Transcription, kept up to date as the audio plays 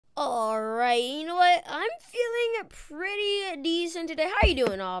Alright, you know what? I'm feeling pretty decent today. How you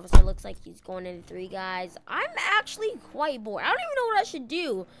doing, officer? Looks like he's going into 3 guys. I'm actually quite bored. I don't even know what I should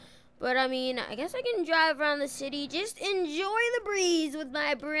do. But, I mean, I guess I can drive around the city. Just enjoy the breeze with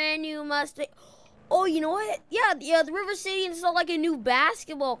my brand new Mustang. Oh, you know what? Yeah, the River City installed like a new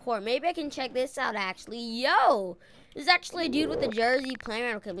basketball court. Maybe I can check this out, actually. Yo! There's actually a dude with a jersey playing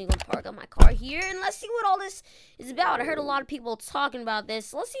around. Okay, let me go park up my car here, and let's see what all this is about. I heard a lot of people talking about this.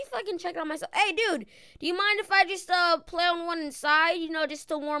 So let's see if I can check it out myself. Hey, dude, do you mind if I just play on one inside, you know, just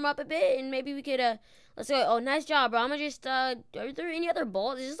to warm up a bit, and maybe we could, let's go. Oh, nice job, bro. I'm gonna just, are there any other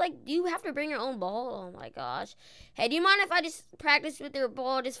balls? It's just like, do you have to bring your own ball? Oh, my gosh. Hey, do you mind if I just practice with your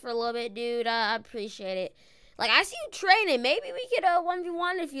ball just for a little bit, dude? I appreciate it. Like, I see you training. Maybe we could,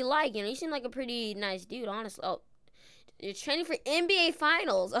 1v1 if you like. You know, you seem like a pretty nice dude, honestly. Oh. You're training for NBA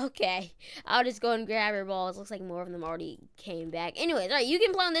Finals. Okay. I'll just go and grab your balls. Looks like more of them already came back. Anyways, all right, you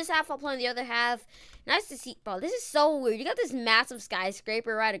can play on this half. I'll play on the other half. Nice to see. Bro, this is so weird. You got this massive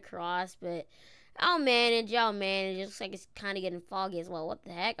skyscraper right across, but I'll manage. It looks like it's kind of getting foggy as well. What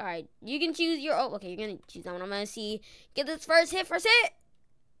the heck? All right. You can choose your... Oh, okay. You're going to choose that one. I'm going to see. Get this first hit.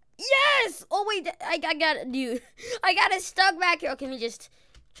 Yes! Oh, wait. I got it, dude. I got it stuck back here. Okay, let me just...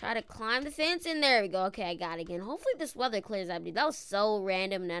 try to climb the fence, and there we go. Okay, I got it again. Hopefully this weather clears up, dude. That was so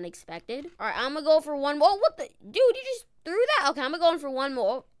random and unexpected. All right, I'm gonna go for one more. What the? Dude, you just threw that? Okay, I'm gonna go in for one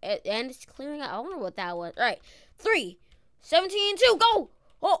more. And it's clearing out. I wonder what that was. All right, 3, 17, 2, go!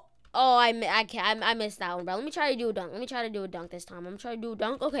 Oh, I missed that one, bro. Let me try to do a dunk. This time. I'm gonna try to do a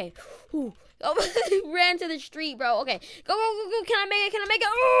dunk. Okay. Ooh. Oh, ran to the street, bro. Okay, go. Can I make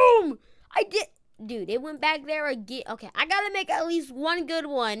it? Boom! I did. Dude, it went back there again. Okay, I gotta make at least one good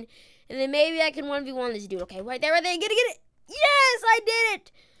one, and then maybe I can 1v1 this dude. Okay, right there. Get it. Yes, I did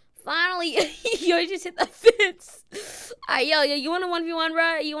it. Finally. Yo, you just hit the fence. All right, yo, you want a 1v1,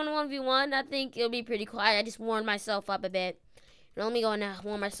 bro? You want a 1v1? I think it'll be pretty cool. I just warmed myself up a bit. Let me go now.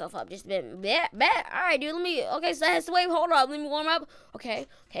 Warm myself up just a bit. Bet. All right, dude. Okay, so that's the wave. Hold up. Let me warm up. Okay.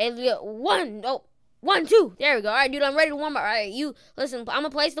 Let me go. 1. Oh. 1, 2. There we go. All right, dude, I'm ready to warm up. All right, you, listen, I'm going to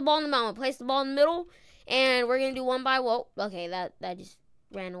place the ball in the middle. I'm going to place the ball in the middle, and we're going to do one by, whoa. Okay, that just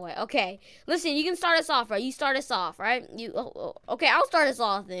ran away. Okay, listen, you can start us off, right? You start us off, right? Okay, I'll start us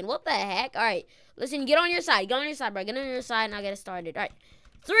off then. What the heck? All right, listen, get on your side. Bro. Get on your side, and I'll get it started. All right,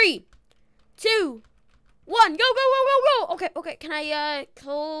 3, 2, 1. Go. Okay, can I,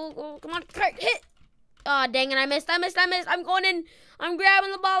 come on, hit. Oh, dang it, I missed. I'm going in. I'm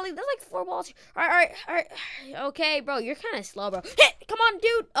grabbing the ball. There's like 4 balls here. All right. Okay, bro, you're kind of slow, bro. Hit. Come on,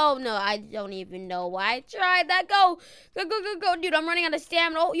 dude. Oh, no, I don't even know why I tried that. Go. Dude, I'm running out of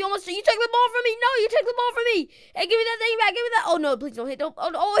stamina. Oh, you took the ball from me. No, you took the ball from me. Hey, give me that thing back. Give me that. Oh, no, please don't hit. Don't.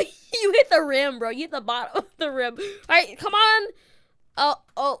 Oh, you hit the rim, bro. You hit the bottom of the rim. All right, come on.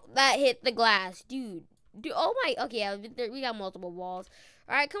 Oh, that hit the glass. Dude. Oh, my. Okay, yeah, we got multiple balls.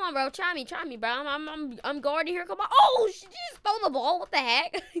 All right, come on, bro. Try me, bro. I'm guarding here. Come on. Oh, she just stole the ball. What the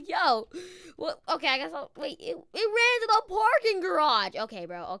heck? Yo. What? Okay, I guess wait. It ran to the parking garage. Okay,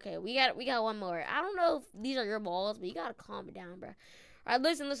 bro. Okay, we got one more. I don't know if these are your balls, but you gotta calm it down, bro. All right,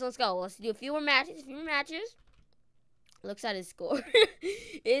 listen. Let's go. Let's do a few more matches. Looks at his score.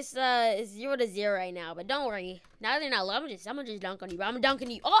 It's 0-0 right now, but don't worry. Now they're not low. I'm gonna just dunk on you, bro. I'm dunking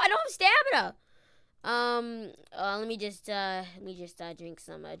you. Oh, I don't have stamina. Let me just drink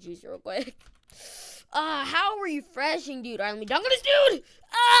some juice real quick. How refreshing, dude. All right, let me dunk on this dude.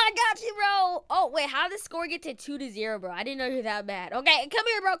 I got you, bro. Oh, wait, how did the score get to 2-0, bro? I didn't know you were that bad. Okay, come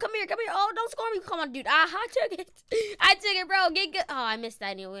here, bro. Come here. Oh, don't score me. Come on, dude. I took it, bro. Get good. Oh, I missed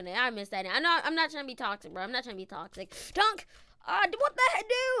that. I know. I'm not trying to be toxic, bro. Dunk. What the heck,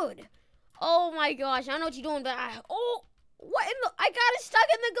 dude? Oh my gosh, I don't know what you're doing, but I got it stuck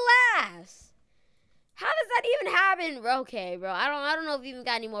in the glass. How does that even happen, bro? Okay, bro. I don't know if you even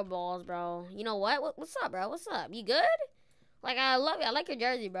got any more balls, bro. You know what? What's up, bro? What's up? You good? Like, I love you. I like your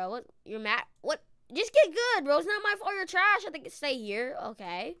jersey, bro. What? You're mad? What? Just get good, bro. It's not my fault you're trash. I think stay here.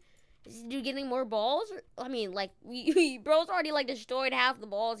 Okay. Is this dude getting more balls? I mean, like, bro's already, like, destroyed half the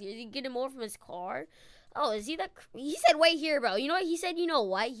balls here. Is he getting more from his car? Oh, is he that? He said, wait here, bro. You know what? He said, you know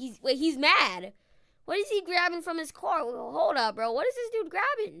what? He's mad. What is he grabbing from his car? Hold up, bro. What is this dude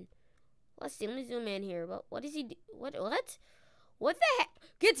grabbing? Let's see. Let me zoom in here. What is he do? What? What the heck?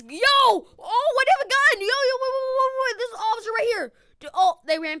 Yo! Oh, what have a gun? Yo, wait. This officer right here. Dude, oh,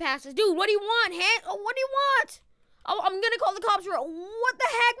 they ran past us. Dude, what do you want? What do you want? Oh, I'm gonna call the cops. What the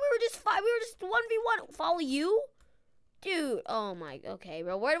heck? We were just 1v1. Follow you? Dude, oh my, okay,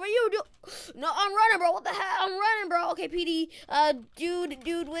 bro. What were you doing? No, I'm running, bro. What the heck? I'm running, bro. Okay, PD.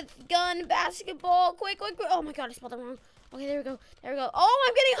 Dude with gun, basketball. Quick. Oh my God, I spelled that wrong. Okay, there we go. There we go. Oh,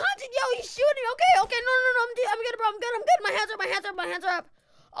 I'm getting hunted. Yo, he's shooting. Okay, okay. No. I'm good, bro. I'm good. My hands are up.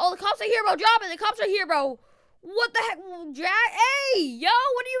 Oh, the cops are here, bro. Drop it. The cops are here, bro. What the heck? Jack? Hey, yo,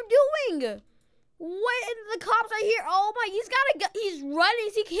 what are you doing? What? The cops are here. Oh, my. He's running.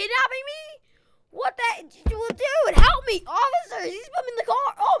 Is he kidnapping me? What the? Dude, help me. Officer, he's in the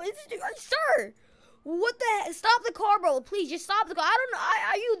car. Oh, sir. What the heck? Stop the car, bro. Please, just stop the car. I don't know.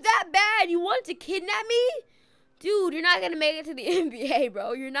 Are you that bad? You want to kidnap me? Dude, you're not going to make it to the NBA,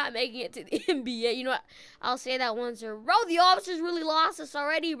 bro. You're not making it to the NBA. You know what? I'll say that once, sir. Bro, the officers really lost us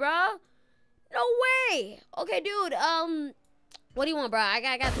already, bro. No way. Okay, dude. What do you want, bro?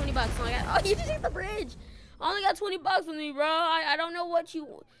 I got 20 bucks. Oh, you just hit the bridge. I only got 20 bucks with me, bro. I don't know what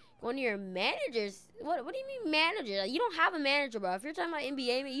you... One of your managers? What do you mean manager? You don't have a manager, bro. If you're talking about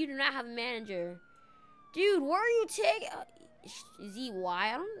NBA, you do not have a manager. Dude, where are you taking... ZY?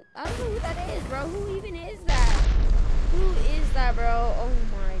 I don't know who that is, bro. Who even is that? Who is that, bro? Oh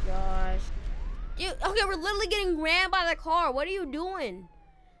my gosh. Dude, okay, we're literally getting rammed by the car. What are you doing?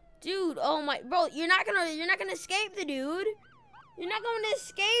 Dude, oh my, bro, you're not gonna escape the dude. You're not going to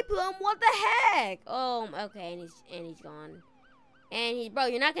escape him. What the heck? Oh, okay, and he's gone. And bro,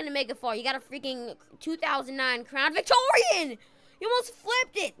 you're not gonna make it far. You got a freaking 2009 Crown Victorian. You almost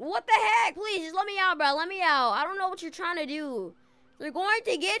flipped it. What the heck? Please, just let me out, bro. Let me out. I don't know what you're trying to do. They're going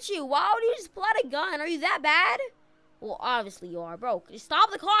to get you. Why would you just pull out a gun? Are you that bad? Well, obviously you are, bro. Just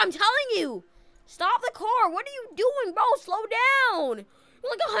stop the car. I'm telling you. Stop the car. What are you doing, bro? Slow down.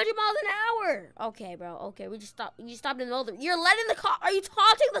 You're like 100 miles an hour. Okay, bro. Okay, we just stopped. You stopped in the middle of the... You're letting the cop... Are you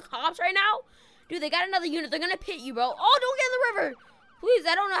taunting the cops right now? Dude, they got another unit. They're gonna pit you, bro. Oh, don't get in the river. Please,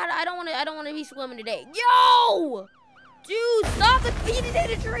 I don't know how to... I don't want to be swimming today. Yo! Dude, stop the... You just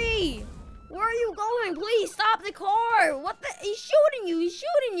hit a tree. Where are you going? Please, stop the car. What the... He's shooting you. He's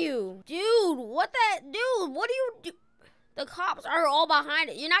shooting you. Dude, what the... Dude, what do you do? The cops are all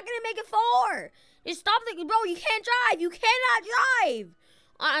behind it. You're not gonna make it far. Just stop the... Bro, you can't drive. You cannot drive.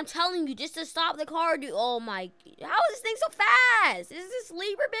 I'm telling you, just to stop the car, dude. Oh, my... How is this thing so fast? Is this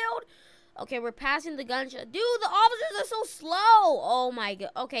sleeper build? Okay, we're passing the gunshot. Dude, the officers are so slow. Oh, my God.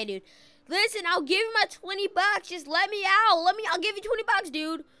 Okay, dude. Listen, I'll give you my 20 bucks. Just let me out. I'll give you 20 bucks,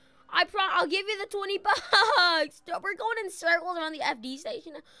 dude. I'll give you the 20 bucks. We're going in circles around the FD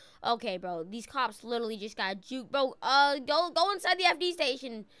station. Okay, bro. These cops literally just got juked. Bro, go inside the FD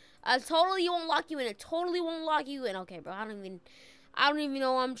station. Totally won't lock you in. It totally won't lock you in. Okay, bro. I don't even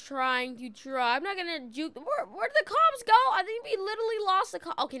know I'm trying to try. I'm not gonna juke. Where'd the cops go? I think we literally lost the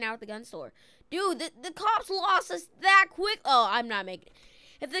cop. Okay, now we're at the gun store. Dude, the cops lost us that quick. Oh, I'm not making it.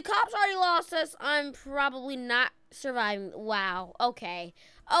 If the cops already lost us, I'm probably not surviving. Wow. Okay.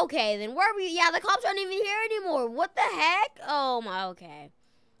 Okay, then where are we? Yeah, the cops aren't even here anymore. What the heck? Oh my. Okay.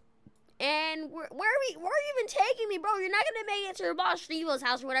 And where are you even taking me, bro? You're not gonna make it to your boss Stevo's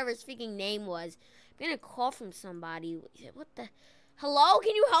house or whatever his freaking name was. I'm gonna call from somebody. What the? Hello?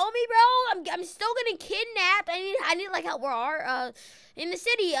 Can you help me, bro? I'm still getting kidnapped. I need like help. Where are in the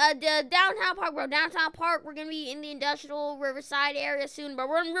city? The downtown park, bro. Downtown park. We're gonna be in the industrial Riverside area soon, bro.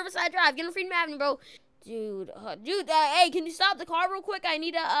 We're on Riverside Drive. Get on Freedom Avenue, bro. Dude, hey, can you stop the car real quick? I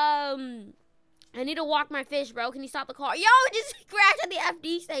need to walk my fish, bro. Can you stop the car? Yo, it just crashed at the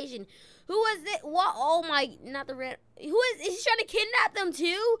FD station. Who was it? What? Oh my, not the red. Is he trying to kidnap them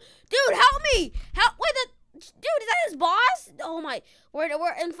too? Dude, help me! Wait, dude, is that his boss? Oh my, we're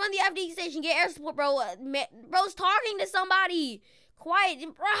in front of the FD station. Get air support, bro. Bro's talking to somebody. Quiet,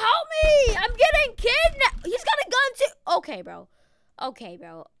 bro. Help me! I'm getting kidnapped. He's got a gun too. Okay, bro. Okay,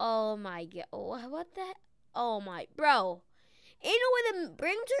 bro. Oh my God. What the? Oh my, bro. Ain't no way to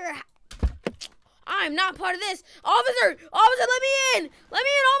bring him to your house. I'm not part of this. Officer, let me in. Let me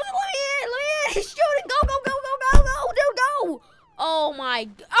in, officer, let me in. He's shooting. Go, dude, go. Oh my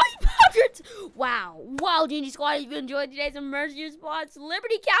God. Oh, you popped your Wow, Genie Squad, if you enjoyed today's immersive spots,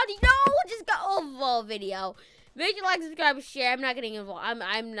 Liberty County, no, just go full video. Make sure to like, subscribe, and share. I'm not getting involved.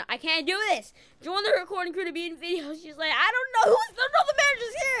 I can't do this. Join the recording crew to be in videos. She's like, I don't know the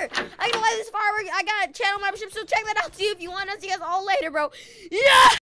manager's here. I can light this firework. I got a channel membership, so check that out too if you want to see us all later, bro. Yeah.